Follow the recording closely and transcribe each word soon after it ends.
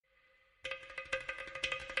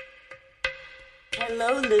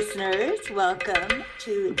Hello, listeners. Welcome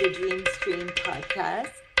to the Dream Stream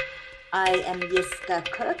podcast. I am Yiskah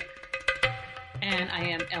Koock, And I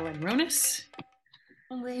am Ellen Ronis.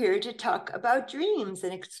 and we're here to talk about dreams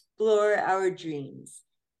and explore our dreams.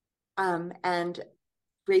 And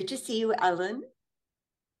great to see you, Ellen.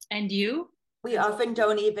 And you? We often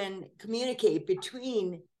don't even communicate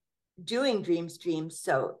between doing dream streams,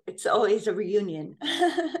 so it's always a reunion.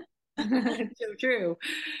 So true.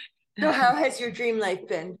 So, how has your dream life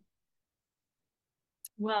been?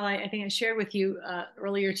 Well, I think I shared with you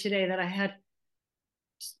earlier today that I had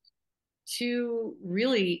two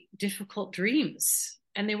really difficult dreams,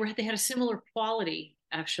 and they had a similar quality.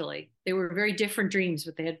 Actually, they were very different dreams,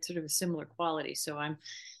 but they had sort of a similar quality. So I'm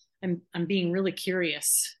being really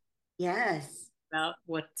curious Yes. about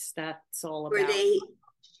what that's all Were about. they, did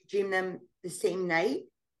you dream them the same night?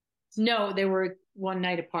 No, they were one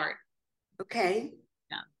night apart. Okay.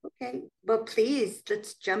 Yeah. Okay. Well, please,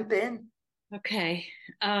 let's jump in. Okay.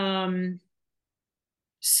 Um,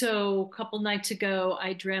 So a couple nights ago,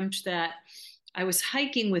 I dreamt that I was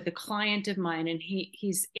hiking with a client of mine, and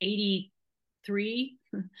he's 83,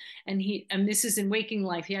 and this is in waking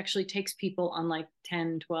life. He actually takes people on like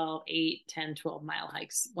 10, 12, 8, 10, 12 mile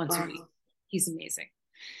hikes once a week. Wow. He's amazing.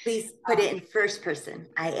 Please put it in first person.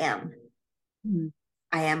 Mhm.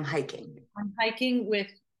 I am hiking. I'm hiking with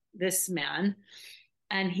this man,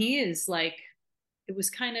 and he is like, it was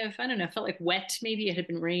kind of, I don't know, felt like wet. Maybe it had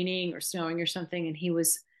been raining or snowing or something, and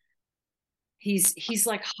he's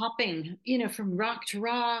like hopping, from rock to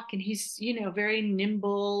rock, and he's, very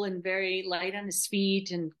nimble and very light on his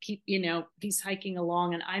feet, and he's hiking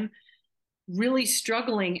along, and I'm really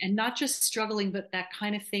struggling, and not just struggling, but that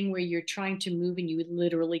kind of thing where you're trying to move and you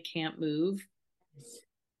literally can't move.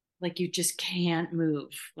 Like you just can't move,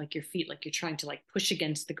 like your feet, like you're trying to like push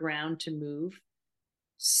against the ground to move.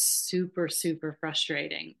 Super, super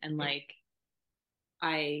frustrating. And like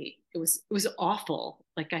it was awful.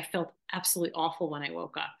 Like I felt absolutely awful when I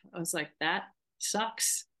woke up. I was like, that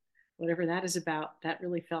sucks. Whatever that is about, that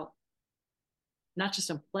really felt not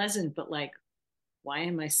just unpleasant, but like, why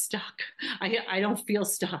am I stuck? I don't feel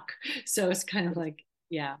stuck. So it's kind of like,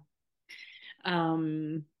 yeah.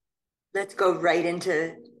 Um, Let's go right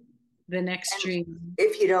into, the next and dream,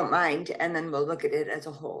 if you don't mind, and then we'll look at it as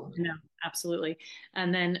a whole. no, absolutely.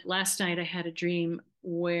 And then last night I had a dream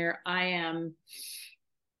where I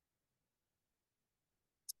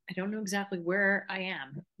don't know exactly where I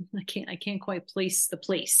am. I can't quite place the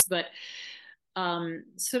place, but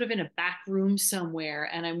sort of in a back room somewhere,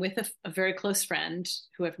 and I'm with a very close friend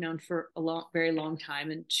who I've known for a very long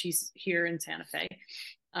time, and she's here in Santa Fe.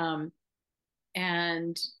 Um,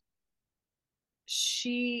 and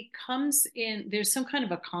she comes in. There's some kind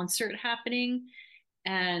of a concert happening,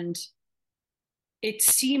 and it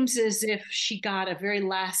seems as if she got a very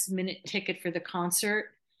last minute ticket for the concert,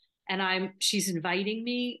 and she's inviting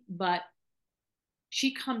me, but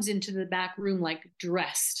she comes into the back room like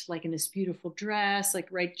dressed, like in this beautiful dress, like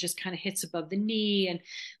right, just kind of hits above the knee, and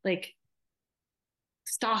like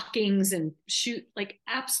stockings and shoot, like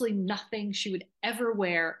absolutely nothing she would ever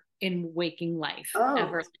wear in waking life Oh,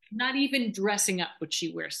 ever. Not even dressing up would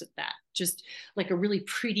she wears at that. Just like a really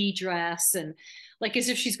pretty dress, and like as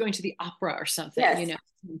if she's going to the opera or something, yes.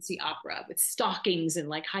 see opera with stockings and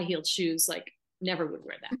like high heeled shoes, like never would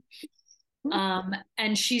wear that.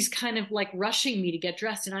 And she's kind of like rushing me to get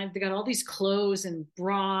dressed, and I've got all these clothes and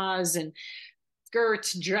bras and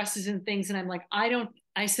skirts, dresses, and things, and I'm like,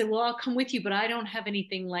 I said, well, I'll come with you, but I don't have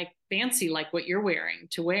anything like fancy like what you're wearing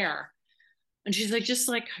to wear. And she's like, just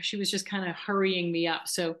like, she was just kind of hurrying me up.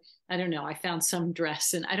 So I don't know, I found some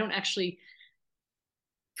dress, and I don't actually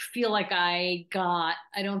feel like I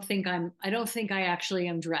don't think I actually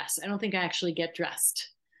am dressed. I don't think I actually get dressed.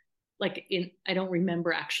 I don't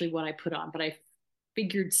remember actually what I put on, but I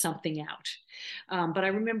figured something out. But I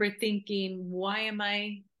remember thinking, why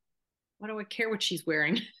do I care what she's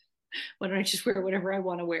wearing? Why don't I just wear whatever I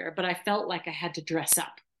want to wear? But I felt like I had to dress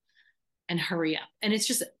up and hurry up. And it's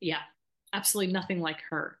just, yeah, absolutely nothing like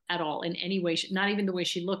her at all in any way. Not even the way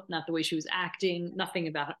she looked, not the way she was acting. Nothing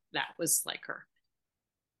about that was like her,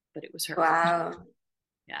 but it was her. Wow.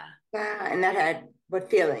 Yeah. Wow. And that had, what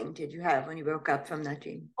feeling did you have when you woke up from that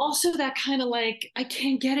dream? Also, that kind of like, I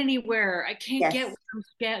can't get anywhere. I can't get Yes.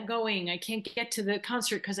 where going. I can't get to the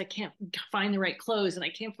concert because I can't find the right clothes, and I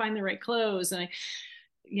can't find the right clothes. And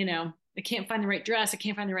you know, I can't find the right dress. I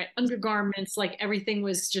can't find the right undergarments. Like everything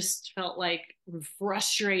was just felt like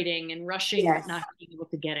frustrating and rushing, but Yes. not being able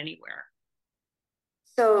to get anywhere.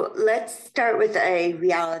 So let's start with a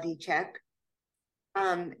reality check.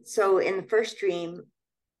 So in the first dream,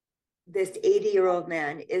 this 80-year-old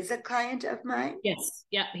man is a client of mine Yes.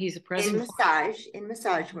 Yeah. He's a in present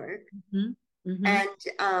massage work. client. And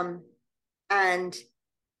um and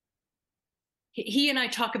He and I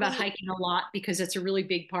talk about he, hiking a lot because it's a really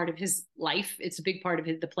big part of his life. It's a big part of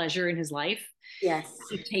the pleasure in his life. yes.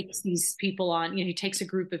 He takes these people on, he takes a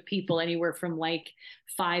group of people anywhere from like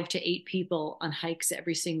 5 to 8 people on hikes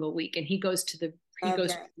every single week. And he goes to Okay.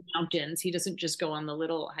 the mountains. He doesn't just go on the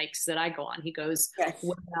little hikes that I go on. He goes Yes.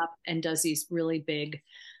 way up and does these really big,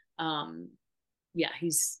 um, yeah,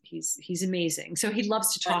 he's amazing. So he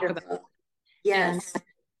loves to talk about it. Wonderful. And Yes.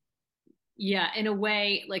 yeah, in a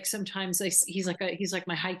way, like sometimes he's like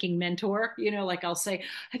my hiking mentor, like I'll say,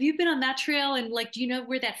 have you been on that trail? And like, do you know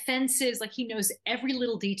where that fence is? Like he knows every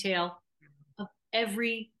little detail of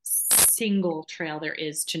every single trail there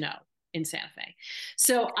is to know in Santa Fe.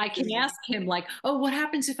 So I can ask him like, oh, what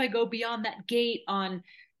happens if I go beyond that gate on,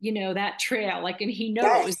 that trail? Like, and he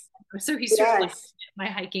knows. Yes. So he's sort of like Yes. my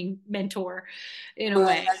hiking mentor in a Oh, I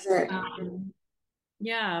way. love it.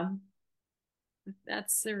 Yeah,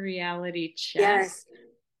 that's the reality check. Yes.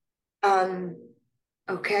 Um,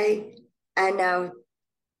 okay. And now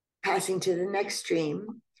passing to the next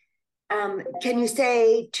dream. Can you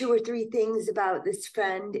say 2 or 3 things about this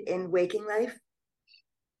friend in waking life?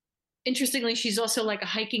 Interestingly, she's also like a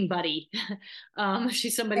hiking buddy.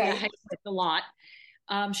 She's somebody I Okay. hike with a lot.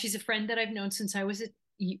 She's a friend that I've known since I was a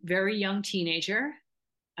very young teenager.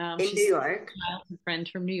 In New She's York. a childhood friend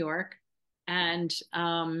from New York, and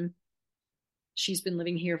she's been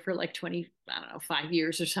living here for like 20, I don't know, 5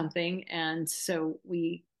 years or something. And so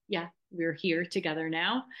yeah, we're here together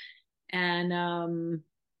now. And um,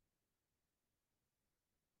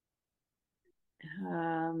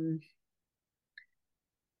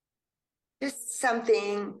 Just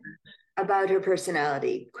something about her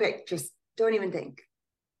personality. Quick, just don't even think.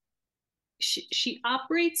 she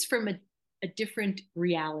operates from a different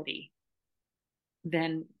reality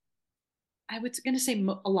than I was going to say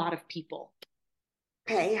a lot of people.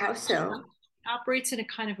 Okay, how She so? operates in a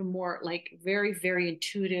kind of a more like very, very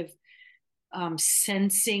intuitive,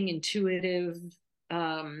 sensing, intuitive.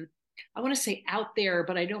 Um, I want to say out there,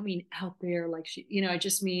 but I don't mean out there like I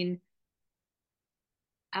just mean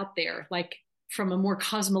out there, like from a more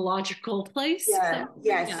cosmological place. Yeah,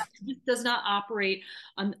 Yeah, yes, she just does not operate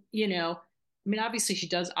on, I mean, obviously she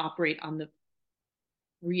does operate on the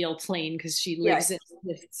real plane because she lives yes, in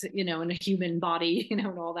this, in a human body, and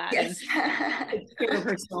all that, and yes. takes care of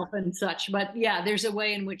herself and such. But yeah, there's a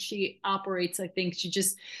way in which she operates. I think she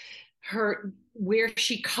just her where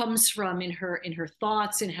she comes from in her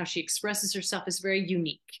thoughts and how she expresses herself is very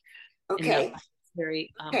unique in that Okay, way. It's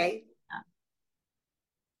very okay.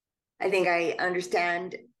 I think I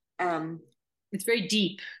understand. it's very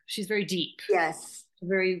deep. She's very deep, Yes,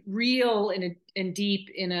 very real and deep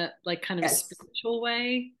in a like kind of a yes, spiritual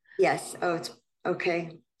way. yes. Oh, it's okay.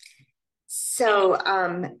 So,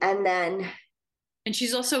 and then, And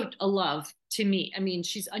she's also a love to me. I mean,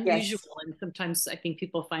 she's unusual, yes, and sometimes I think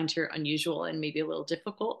people find her unusual and maybe a little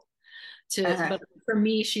difficult to, uh-huh, but for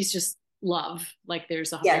me, she's just love. Like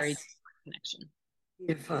there's a very yes, deep connection.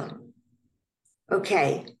 beautiful.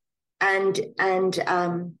 Okay, and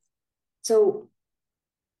so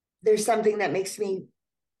there's something that makes me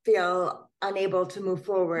feel unable to move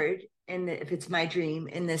forward, and if it's my dream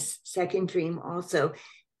in this second dream also.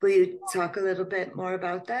 Will you talk a little bit more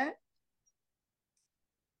about that?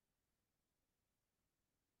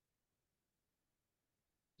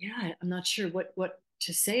 Yeah, I'm not sure what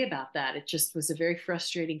to say about that. It just was a very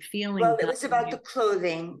frustrating feeling. Well, it Not was about the knowing.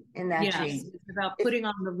 clothing in that Yes, dream. it's about It's putting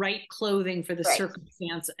on the right clothing for the right.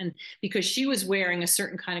 circumstance. And because she was wearing a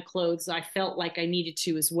certain kind of clothes, I felt like I needed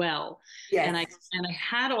to as well. And Yes. I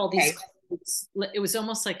had all these Okay. clothes. It was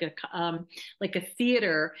almost like a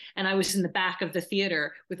theater, and I was in the back of the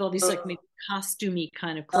theater with all these like maybe costumey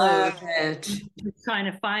kind of clothes, Love it. trying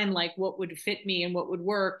to find like what would fit me and what would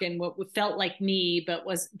work and what felt like me but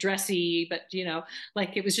was dressy, but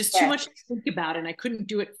like it was just too much Yes. to think about, and I couldn't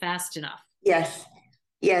do it fast enough. Yes.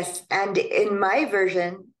 Yes. And in my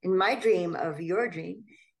version, in my dream of your dream,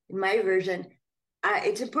 in my version,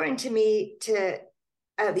 it's important to me to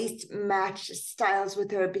at least match styles with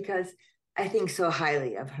her because I think so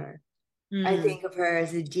highly of her. I Mm. think of her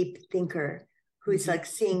as a deep thinker who's Mhm. like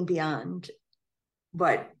seeing beyond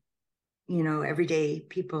what, everyday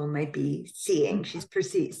people might be seeing. She's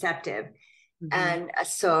perceptive. Mhm. And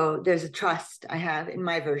so there's a trust I have in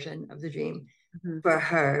my version of the dream Mhm. for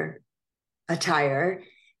her attire.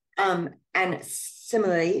 And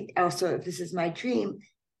similarly, also, if this is my dream,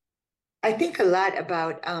 I think a lot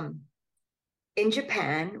about in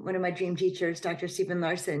Japan, one of my dream teachers, Dr. Stephen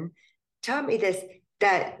Larson, taught me this.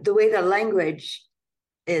 that the way the language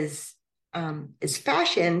is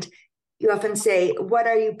fashioned, you often say, "What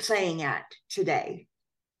are you playing at today?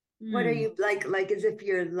 What are you like as if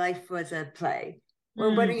your life was a play?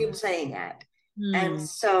 Well, what are you playing at?" And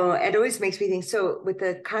so it always makes me think. So with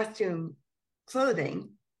the costume clothing,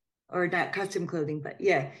 or not costume clothing, but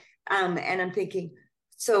yeah, and I'm thinking,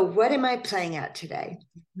 so what am I playing at today?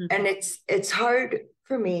 And it's hard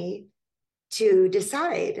for me to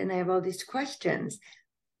decide, and I have all these questions.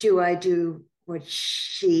 Do I do what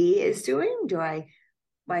she is doing?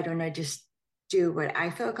 Why don't I just do what I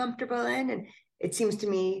feel comfortable in? And it seems to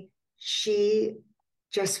me she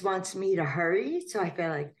just wants me to hurry. So I feel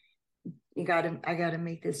like I gotta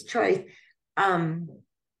make this choice.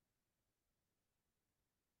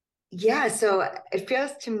 Yeah, so it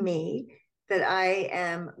feels to me that I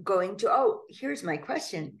am going to, oh, here's my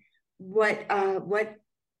question. What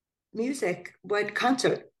music, what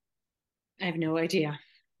concert? I have no idea.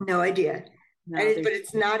 No idea. No, But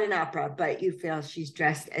it's not an opera, but you feel she's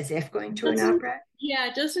dressed as if going to an doesn't, opera? yeah,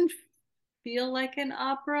 it doesn't feel like an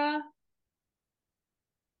opera.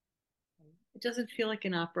 It doesn't feel like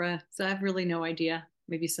an opera. So I have really no idea.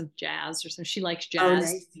 Maybe some jazz or some. She likes Oh,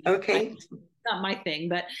 jazz. nice. Okay. Not my thing,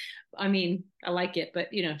 but I mean, I like it, but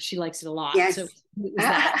she likes it a lot. Yes. So it was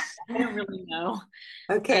that. I don't really know.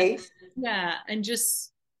 Okay. Yeah. And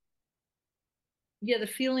just, yeah, the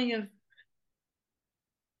feeling of,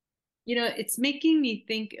 it's making me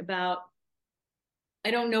think about,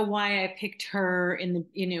 I don't know why I picked her in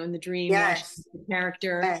the dream watching Yes. the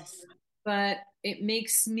character, Yes. but it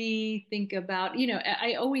makes me think about,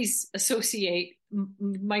 I always associate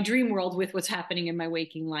my dream world with what's happening in my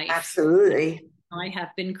waking life. Absolutely. I have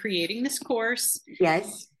been creating this course,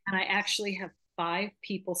 Yes. and I actually have 5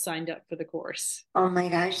 people signed up for the course, Oh my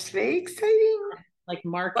gosh, it's very exciting. like But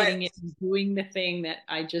marketing it and doing the thing that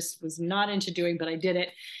I just was not into doing, but I did it.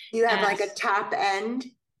 you have And like a top end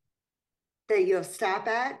that you'll stop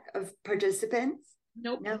at of participants?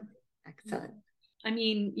 nope. No. Excellent. I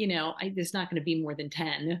mean, there's not going to be more than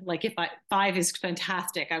 10. Like if 5 is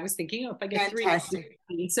fantastic. I was thinking, oh, if I get 3. Fantastic.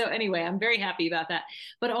 So anyway, I'm very happy about that.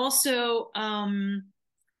 But also,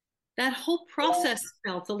 that whole process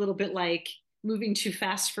felt a little bit like moving too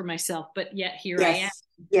fast for myself, but yet here I am. Yes.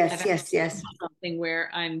 Yes. I've Yes. Yes. something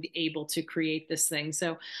where I'm able to create this thing.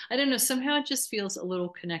 So I don't know, somehow it just feels a little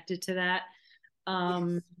connected to that.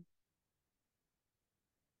 Yes.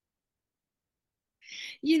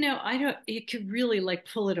 I don't, it could really like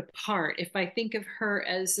pull it apart if I think of her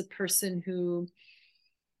as a person who,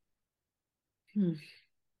 hmm,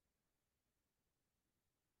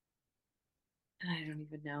 I don't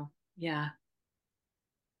even know. Yeah.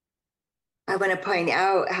 I want to point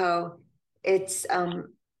out how it's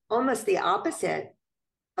almost the opposite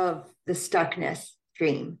of the stuckness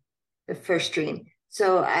dream, the first dream.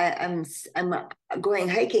 So I'm going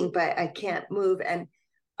hiking, but I can't move,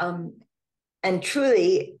 um and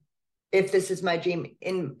truly, if this is my dream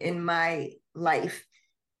in my life,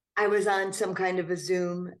 I was on some kind of a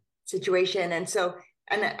Zoom situation, and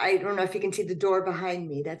I don't know if you can see the door behind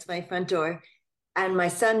me. That's my front door, and my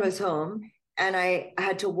son was home, and I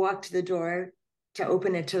had to walk to the door to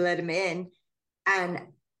open it to let him in, and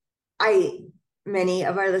I many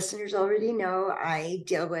of our listeners already know I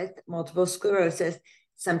deal with multiple sclerosis.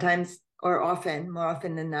 Sometimes or often, more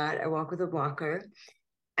often than not, I walk with a walker.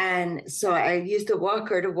 And so I used the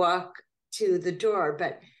walker to walk to the door,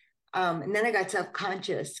 but and then I got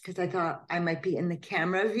self-conscious because I thought I might be in the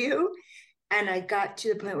camera view. And I got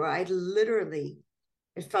to the point where I literally,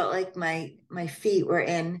 it felt like my feet were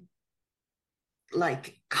in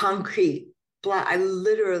like concrete block. I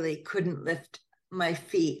literally couldn't lift my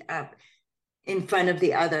feet up in front of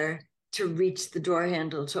the other to reach the door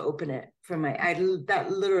handle to open it for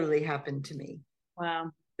that literally happened to me.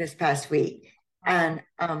 Wow. This past week. Wow.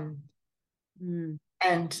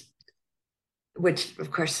 And which of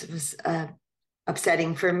course was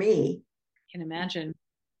upsetting for me. I can imagine.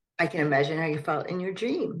 I can imagine how you felt in your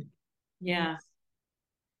dream. Yeah.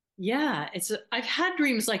 Yeah, I've had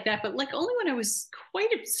dreams like that, but like only when I was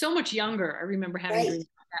so much younger. I remember having dreams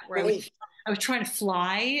like that where I was trying to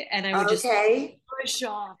fly and I would just push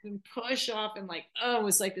off and like, oh, it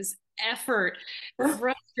was like this effort,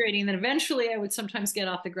 frustrating. Then eventually I would sometimes get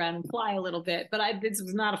off the ground and fly a little bit, but this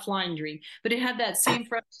was not a flying dream, but it had that same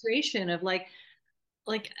frustration of like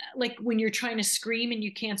when you're trying to scream and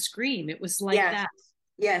you can't scream. It was like Yes. that.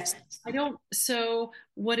 Yes. So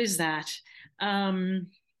what is that?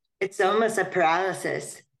 It's almost a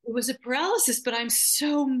paralysis. It was a paralysis, but I'm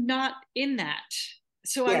so not in that.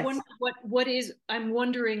 So I Yes. wonder what is, I'm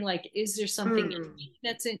wondering, like, is there something Mm.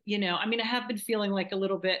 that's in, I mean, I have been feeling like a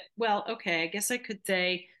little bit, well, okay, I guess I could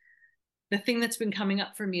say the thing that's been coming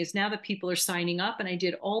up for me is now that people are signing up and I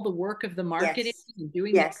did all the work of the marketing Yes. and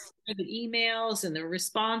doing the Yes. private emails and the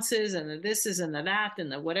responses and the thises and the that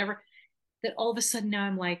and the whatever, that all of a sudden now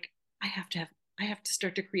I'm like, I have to have, I have to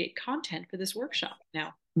start to create content for this workshop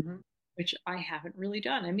now, Mhm. which I haven't really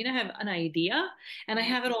done. I mean, I have an idea and I Mhm.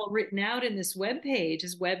 have it all written out in this web page,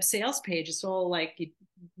 this web sales page. It's all like,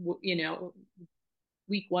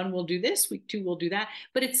 week one we'll do this, week two we'll do that.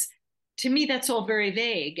 But it's, to me, that's all very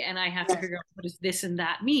vague. And I have to Yes. figure out what does this and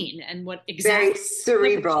that mean and what Very exactly.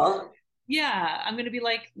 cerebral. Yeah, I'm going to be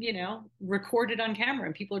like, recorded on camera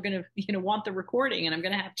and people are going to, want the recording and I'm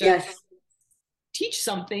going to have to Yes. teach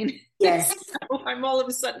something. Yes. I'm all of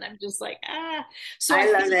a sudden, I'm just like, So I I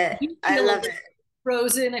feel, love it. I feel a love little it.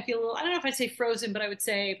 frozen. I feel a little, I don't know if I'd say frozen, but I would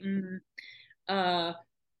say uh,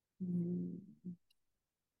 mm,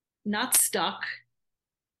 not stuck,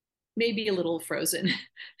 maybe a little frozen,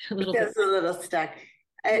 a It little bit. feels a little stuck.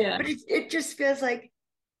 Yeah. But it just feels like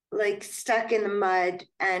stuck in the mud.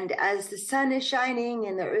 And as the sun is shining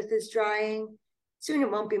and the earth is drying, soon it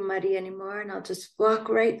won't be muddy anymore, and I'll just walk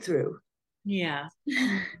right through. Yeah.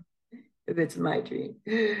 If it's my dream.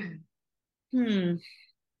 Hmm.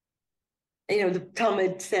 The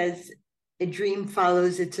Talmud says a dream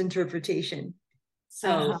follows its interpretation. So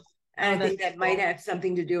Uh-huh. and Oh, I that's think that might cool. have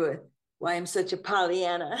something to do with why I'm such a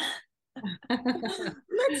Pollyanna.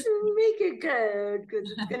 Let's make it good because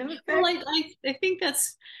it's going to Well, affect. I think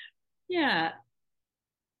that's, yeah,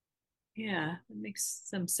 yeah, it makes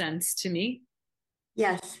some sense to me.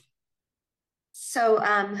 Yes. So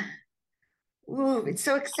ooh, it's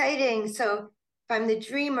so exciting. So if I'm the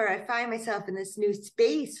dreamer, I find myself in this new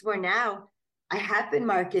space where now I have been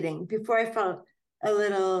marketing. Before I felt a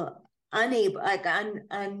little unable, like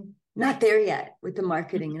not there yet with the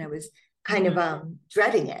marketing, and I was kind of Mhm.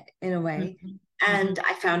 dreading it in a way. Mhm. And Mhm.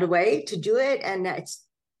 I found a way to do it, and it's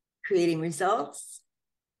creating results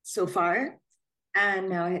so far. And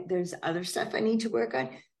now there's other stuff I need to work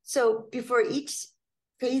on. So before each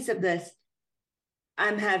phase of this,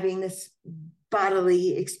 I'm having this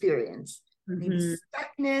bodily experience, maybe Mhm.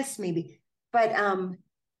 stuckness, maybe, but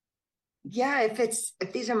yeah,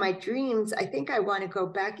 if these are my dreams, I think I want to go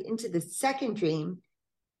back into the second dream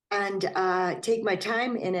and take my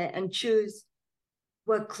time in it and choose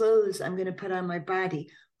what clothes I'm going to put on my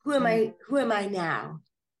body. Who am I now?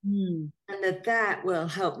 Mhm. And that will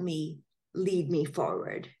help me lead me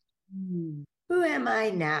forward. Mhm. Who am I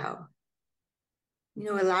now?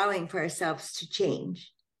 Allowing for ourselves to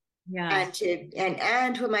change Yeah.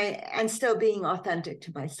 and who am I, and still being authentic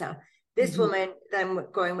to myself. This Mhm. woman that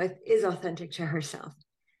I'm going with is authentic to herself.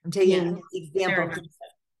 I'm taking Yeah. this example Very from, nice.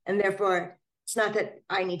 and therefore it's not that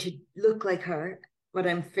I need to look like her. What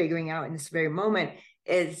I'm figuring out in this very moment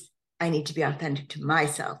is I need to be authentic to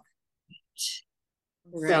myself.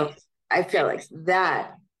 So Right. I feel like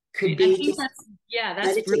that could Right. I be think just that's, yeah,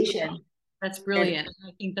 that's brilliant. meditation. That's And brilliant.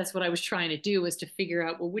 I think that's what I was trying to do, was to figure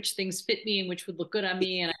out, well, which things fit me and which would look good on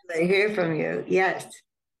me. And I hear from you. Yes.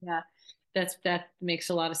 yeah, that makes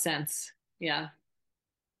a lot of sense. Yeah.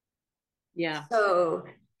 Yeah. So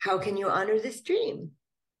how can you honor this dream?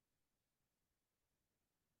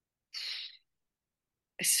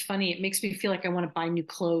 It's funny. It makes me feel like I want to buy new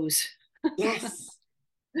clothes. Yes.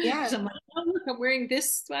 Because Yeah. I'm like, oh, look, I'm wearing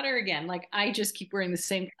this sweater again. Like, I just keep wearing the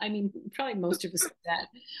same. I mean, probably most of us do that.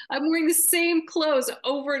 I'm wearing the same clothes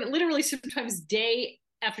over and literally sometimes day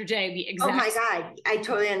after day, the Oh my exact same, God, I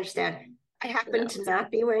totally understand. I you happen know. to not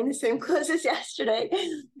be wearing the same clothes as yesterday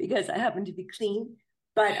because I happen to be clean.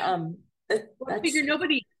 But Well, I that's figure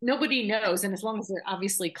nobody knows, and as long as they're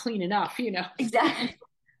obviously clean enough, exactly.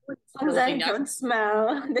 As long as really I know. don't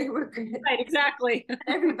smell, they were good. Right, exactly.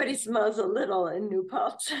 Everybody smells a little in New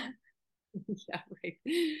Paltz. Yeah, right.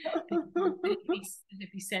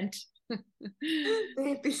 Hippie scent.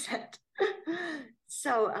 They be sent.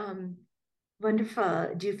 So wonderful.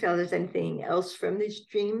 Do you feel there's anything else from these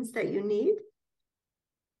dreams that you need?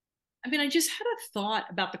 I mean, I just had a thought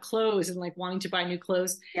about the clothes and like wanting to buy new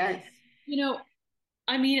clothes. Yes. You know,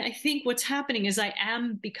 I mean, I think what's happening is I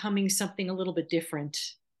am becoming something a little bit different.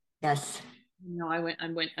 Yes.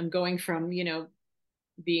 I'm going from,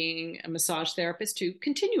 being a massage therapist to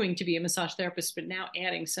continuing to be a massage therapist, but now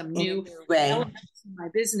adding some In a new new way. elements to my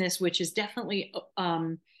business, which is definitely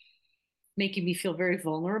making me feel very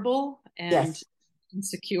vulnerable and Yes.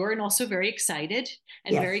 insecure and also very excited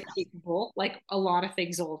and Yes. very capable, like a lot of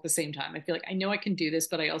things all at the same time. I feel like I know I can do this,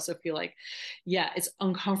 but I also feel like, yeah, it's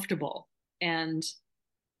uncomfortable. And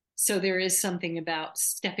So there is something about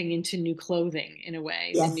stepping into new clothing in a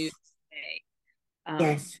way, the new Yes. day. Um,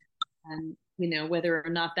 Yes. and whether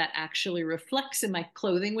or not that actually reflects in my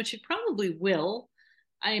clothing, which it probably will.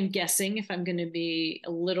 I am guessing if I'm going to be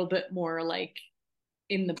a little bit more like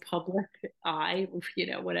in the public eye,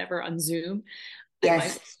 whatever on Zoom, I might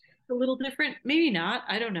Yes. be a little different. Maybe not.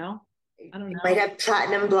 I don't know. I don't You might know. have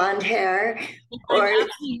platinum blonde hair, I'm or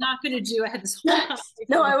absolutely not going to do. I had this whole no,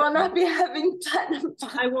 conversation I with will not someone. be having platinum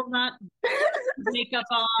blonde. I will not put makeup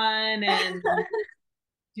on and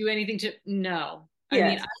do anything to. No, I mean,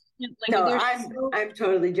 Yes. I can't, like No, there's I'm so. I'm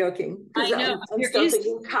totally joking because I know I'm there still is.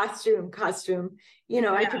 thinking costume.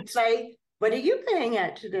 I Yeah, could play. What are you playing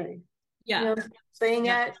at today? yeah, Playing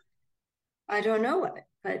yeah. at I don't know what,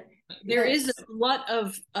 but There is a yes, lot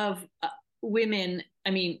of women. I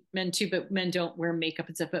mean, men too, but men don't wear makeup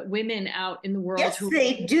and stuff. But women out in the world yes, who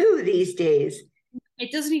they do these days.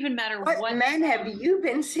 it doesn't even matter What what. men have you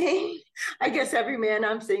been seeing? I guess every man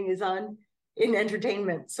I'm seeing is on in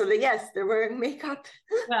entertainment. So that yes, they're wearing makeup.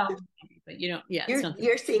 Well, but yeah, it's not.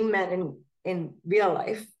 You're seeing men in real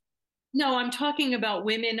life. No, I'm talking about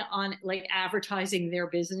women on like advertising their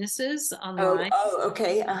businesses Oh, online. oh,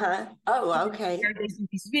 okay, uh-huh. Oh, okay. Where they do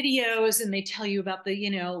these videos and they tell you about the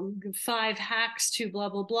 5 hacks to blah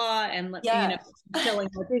blah blah and Yeah. selling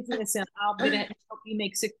my business and I'm gonna help you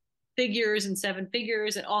make 6 figures and 7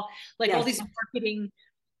 figures and all like all Yes, these marketing.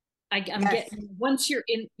 I'm yes, getting once you're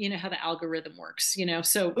in, how the algorithm works,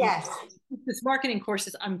 so yes. this marketing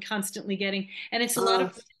courses I'm constantly getting, and it's a lot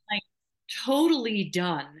of Oh, like totally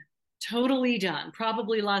done, totally done.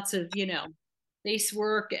 Probably lots of face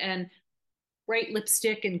work and bright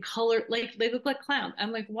lipstick and color, like they look like clowns.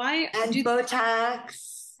 I'm like, why and do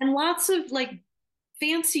Botox. and lots of like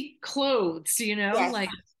fancy clothes, Yes.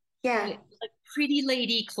 Yeah. like pretty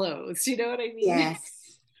lady clothes, you know what I mean? Yes.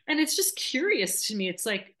 And it's just curious to me. It's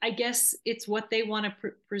like, I guess it's what they want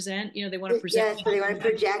to present. They want to present Yes, but they want to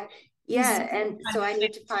project. these Yeah. And kind so of I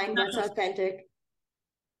need things. to find Not what's just authentic.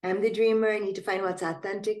 I'm the dreamer. I need to find what's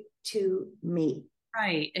authentic to me.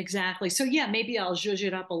 right, exactly. So yeah, maybe I'll zhuzh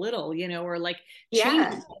it up a little, or like change it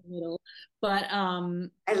Yeah. a little, but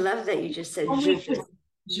I love that you just said only zhuzh because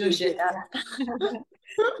it. zhuzh Zhuzh it. it up.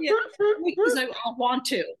 Yeah, only because I want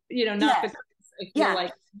to, not Yes. because I feel Yeah.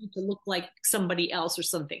 like I need to look like somebody else or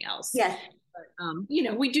something else. Yes,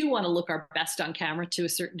 But we do want to look our best on camera to a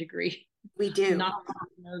certain degree. we do. Not to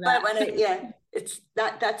know But that. it's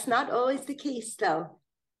that's not always the case though,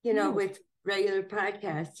 No, with regular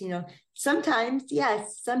podcasts, sometimes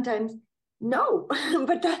yes, sometimes no,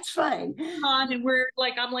 but that's fine. on and we're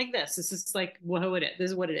like I'm like this. This is like what it is. This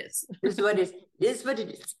is what it is. This is what it is. This is what it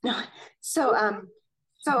is. No.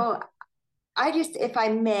 So I just, if I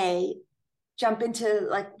may, jump into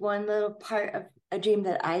like one little part of a dream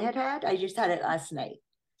that I had. I just had it last night.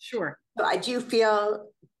 Sure. So I do feel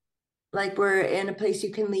like we're in a place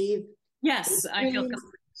you can leave Yes, I feel dreams.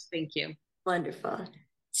 comfortable. Thank you. Wonderful.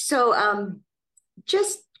 So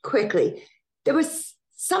just quickly, there was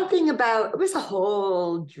something about, it was a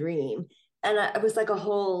whole dream, and it was like a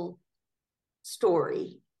whole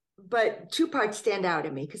story, but two parts stand out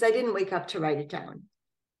at me because I didn't wake up to write it down.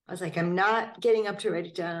 I was like, I'm not getting up to write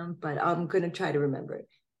it down, but I'm going to try to remember it.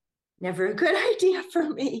 Never a good idea for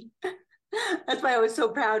me. That's why I was so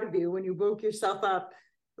proud of you when you woke yourself up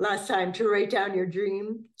last time to write down your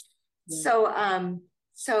dream. Yeah.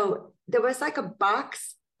 So there was like a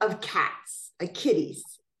box of cats, like kitties.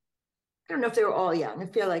 I don't know if they were all young. I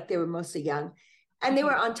feel like they were mostly young. And they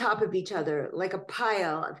were on top of each other, like a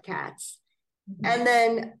pile of cats. And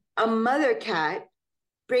then a mother cat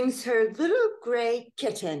brings her little gray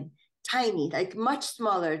kitten, tiny, like much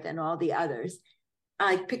smaller than all the others,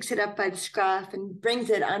 like picks it up by the scruff and brings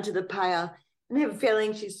it onto the pile. And I have a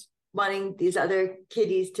feeling she's wanting these other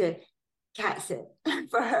kitties to cat sit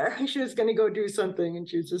for her. She was going to go do something and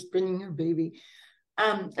she was just bringing her baby.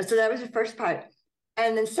 So that was the first part.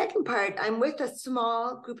 And then second part, I'm with a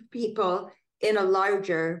small group of people in at a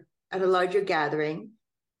larger gathering.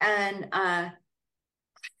 And I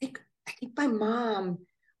think my mom,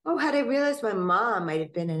 oh, had I realized my mom might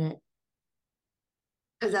have been in it.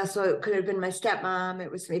 Because also it could have been my stepmom. It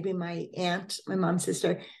was maybe my aunt, my mom's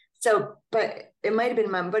sister. So, but it might have been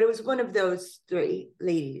mom, but it was one of those three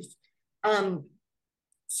ladies.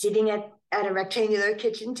 Sitting at a rectangular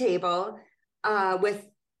kitchen table with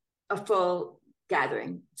a full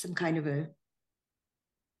gathering, some kind of a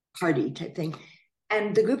party type thing.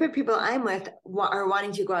 And the group of people I'm with are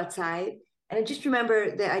wanting to go outside. And I just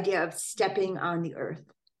remember the idea of stepping on the earth,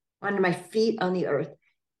 on my feet on the earth.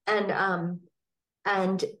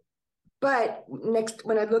 And but next,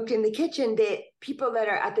 when I looked in the kitchen, the people that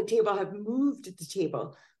are at the table have moved at the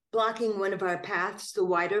table blocking one of our paths, the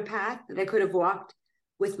wider path that I could have walked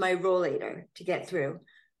with my rollator to get through.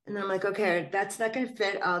 And then I'm like, okay, that's not going to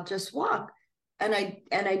fit. I'll just walk. And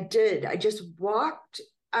I did. I just walked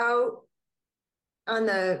out on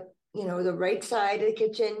the, the right side of the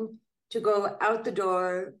kitchen to go out the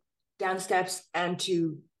door, down steps, and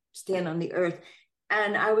to stand on the earth.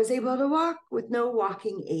 And I was able to walk with no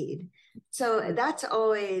walking aid. So that's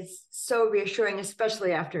always so reassuring,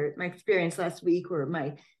 especially after my experience last week where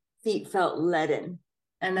my feet felt leaden.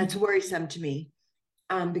 And that's worrisome to me,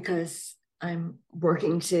 because I'm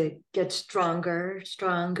working to get stronger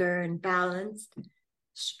and balanced,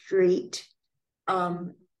 straight.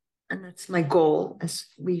 And that's my goal, as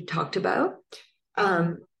we talked about.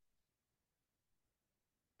 And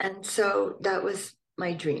so that was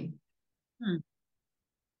my dream.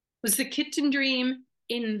 Was the kitten dream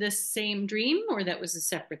in the same dream, or that was a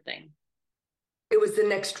separate thing? It was the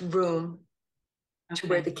next room to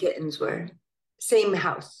where the kittens were. Same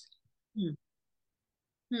house. Do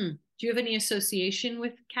you have any association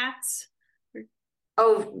with cats?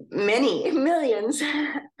 Oh, many, millions.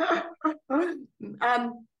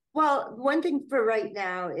 Well, one thing for right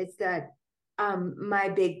now is that my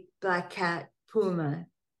big black cat, Puma,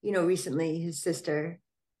 recently his sister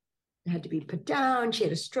had to be put down. She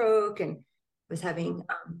had a stroke and was having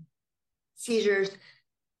seizures.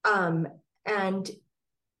 And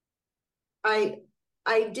I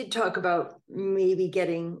did talk about maybe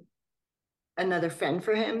getting another friend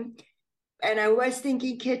for him. And I was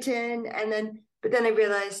thinking kitten, but then I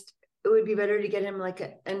realized it would be better to get him like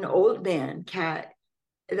an old man cat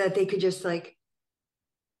that they could just like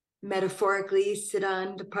metaphorically sit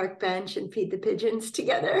on the park bench and feed the pigeons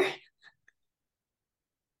together.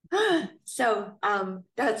 So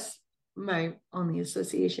that's my only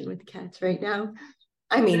association with cats right now.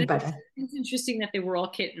 I mean, but it's interesting that they were all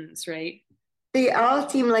kittens, right? They all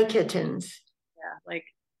seem like kittens. Yeah, like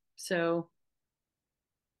so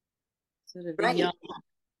sort of right. young.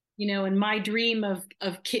 And my dream of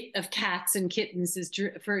cats and kittens is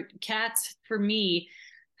for cats for me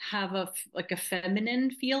have a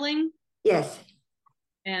feminine feeling. Yes.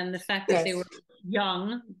 And the fact that they were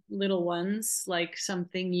young little ones, like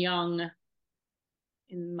something young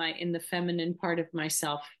in the feminine part of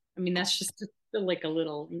myself. I mean, that's just like a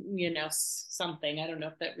little, something. I don't know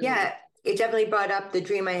if that really. Yeah, it definitely brought up the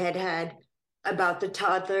dream I had about the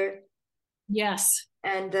toddler. Yes.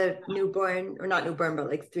 And the newborn, or not newborn, but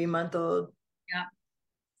like 3-month-old. Yeah.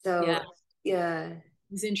 So, yeah.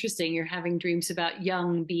 It's interesting. You're having dreams about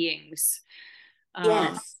young beings.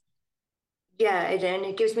 Yes. Yeah, and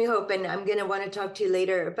it gives me hope. And I'm going to want to talk to you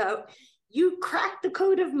later about you cracked the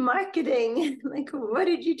code of marketing. Like, what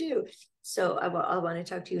did you do? So I'll want to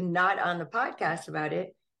talk to you not on the podcast about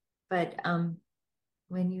it, but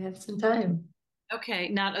when you have some time. Okay,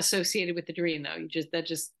 not associated with the dream though.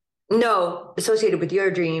 No, associated with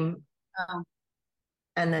your dream. Oh.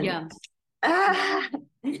 And then yeah.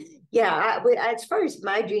 As far as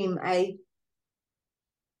my dream,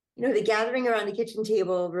 the gathering around the kitchen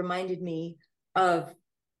table reminded me of,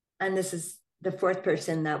 and this is the fourth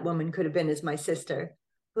person that woman could have been, is my sister,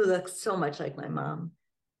 who looks so much like my mom.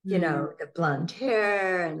 The blonde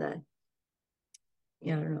hair and I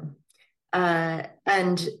don't know.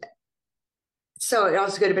 And so it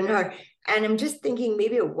also could have been her. And I'm just thinking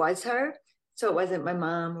maybe it was her. So it wasn't my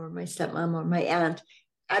mom or my stepmom or my aunt,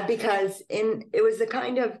 because it was the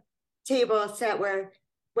kind of table set where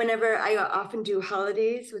whenever I often do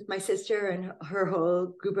holidays with my sister and her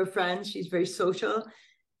whole group of friends, she's very social.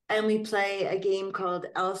 And we play a game called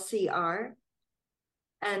LCR.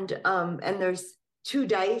 And there's 2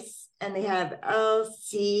 dice and they have L,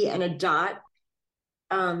 C, and a dot.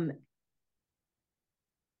 And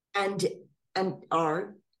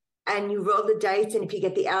R. And you roll the dice, and if you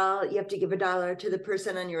get the L, you have to give $1 to the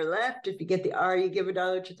person on your left. If you get the R, you give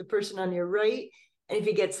 $1 to the person on your right. And if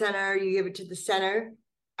you get center, you give it to the center.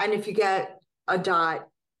 And if you get a dot,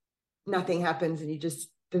 nothing happens, and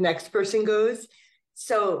the next person goes.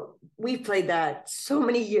 So we played that so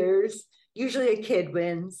many years. Usually a kid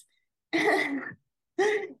wins.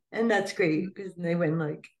 And that's great because they win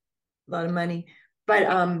like a lot of money. But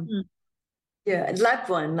yeah, I loved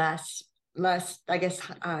one last I guess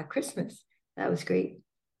Christmas. That was great.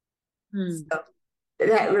 So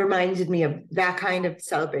that reminded me of that kind of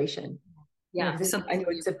celebration. Yeah, I know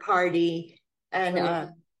it's a party, and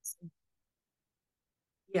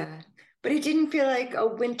yeah, but it didn't feel like a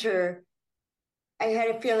winter. I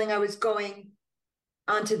had a feeling I was going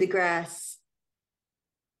onto the grass.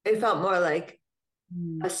 It felt more like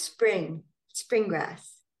a spring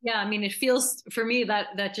grass. Yeah, I mean, it feels for me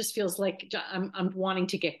that just feels like I'm wanting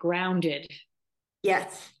to get grounded.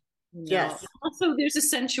 Yes. you know. Yes. Also, there's a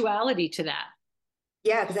sensuality to that.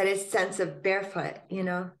 Yeah, because that is sense of barefoot,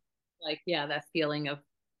 Like, yeah, that feeling of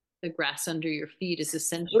the grass under your feet is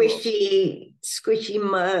essential. squishy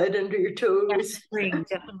mud under your Yeah, toes. spring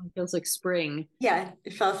definitely feels like spring. Yeah,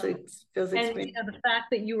 it feels like And spring. the fact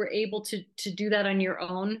that you were able to do that on your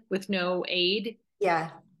own with no aid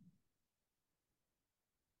Yeah,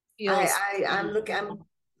 feels I'm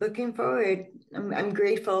looking forward. I'm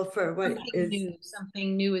grateful for what something is. new.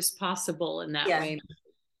 Something new is possible in that Yeah, way.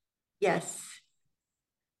 yes.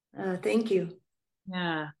 Thank you.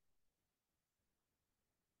 Yeah.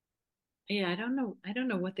 Yeah, I don't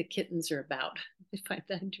know what the kittens are about. I find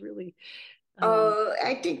that really Oh,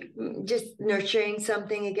 I think just nurturing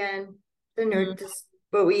something again. mm, This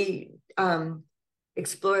what we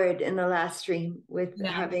explored in the last stream with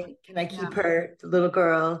yeah, having, can I yeah. keep her, the little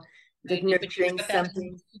girl, like Right. nurturing But that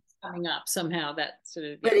something, keeps coming up somehow. That sort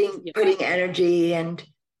of yeah, putting yeah. putting energy and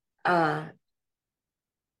uh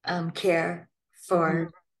care Mhm,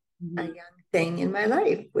 for a mhm. young thing in my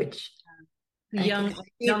life, which The I think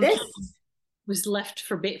might be young this. kitten was left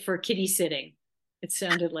for kitty sitting. It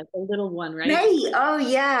sounded like a little one, right? Right. Oh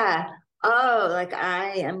yeah. Oh, like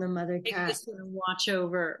I am the mother They cat. just sort of watch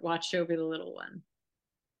over the little one.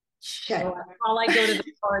 Shut So up. while I go to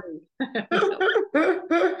the party.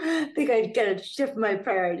 I think I gotta shift my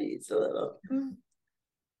priorities a little.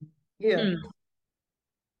 Yeah. Hmm.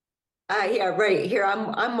 Yeah, right. Here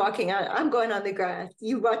I'm walking out. I'm going on the grass.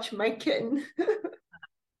 You watch my kitten.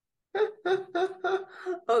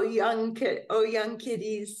 Oh, young kid. Oh, young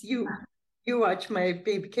kitties. You watch my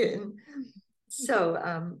baby kitten.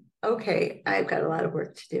 So, okay, I've got a lot of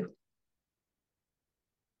work to do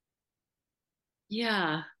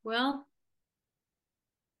Yeah. Well,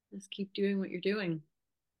 just keep doing what you're doing.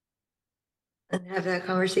 and have that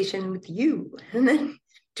conversation with you and then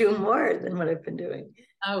do more than what I've been doing.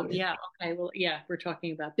 Oh, yeah. Okay. Well, yeah, we're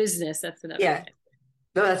talking about business. That's another Yeah, thing.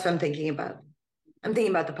 no, that's what I'm thinking about. I'm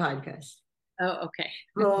thinking about the podcast. Oh, okay.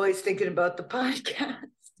 I'm always thinking about the podcast.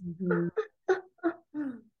 Mhm.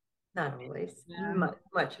 Not always, Yeah.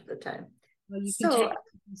 much of the time. Well, you can So, take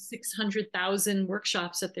 600,000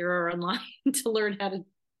 workshops that there are online to learn how to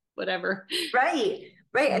whatever. right,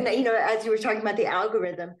 right. And, as you were talking about the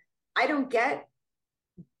algorithm, I don't get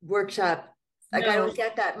workshop. Like, I No. don't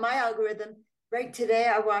get that. My algorithm, right today,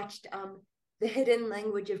 I watched The Hidden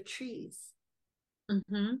Language of Trees.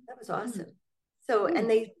 Mm-hmm. That was awesome. So, and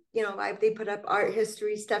they put up art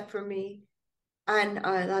history stuff for me and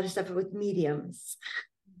a lot of stuff with mediums.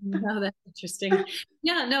 No, that's interesting.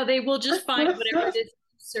 Yeah, no, they will just find whatever it is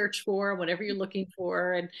you search for, whatever you're looking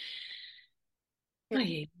for. And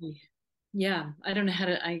I, yeah, I don't know how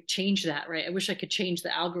to I change that, right? I wish I could change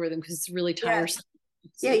the algorithm because it's really Yeah. tiresome.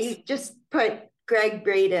 Yeah, you just put Greg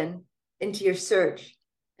Braden into your search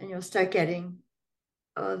and you'll start getting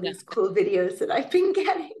all Yeah, these cool videos that I've been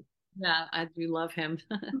getting. yeah, I do love him.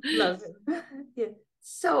 Love him. Yeah.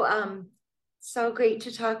 So so great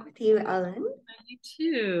to talk with you, Ellen. You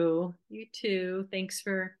too. You too. Thanks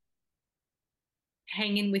for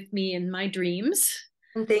hanging with me in my dreams.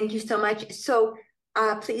 And thank you so much. So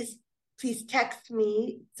please text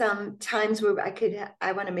me some times where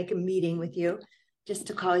I want to make a meeting with you just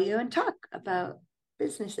to call you and talk about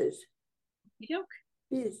businesses. Yoke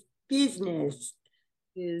Business.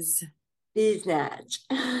 is Business.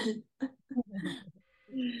 okay.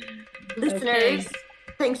 Listeners,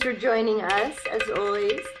 thanks for joining us as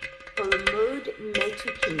always for the Mood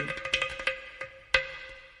Matrix.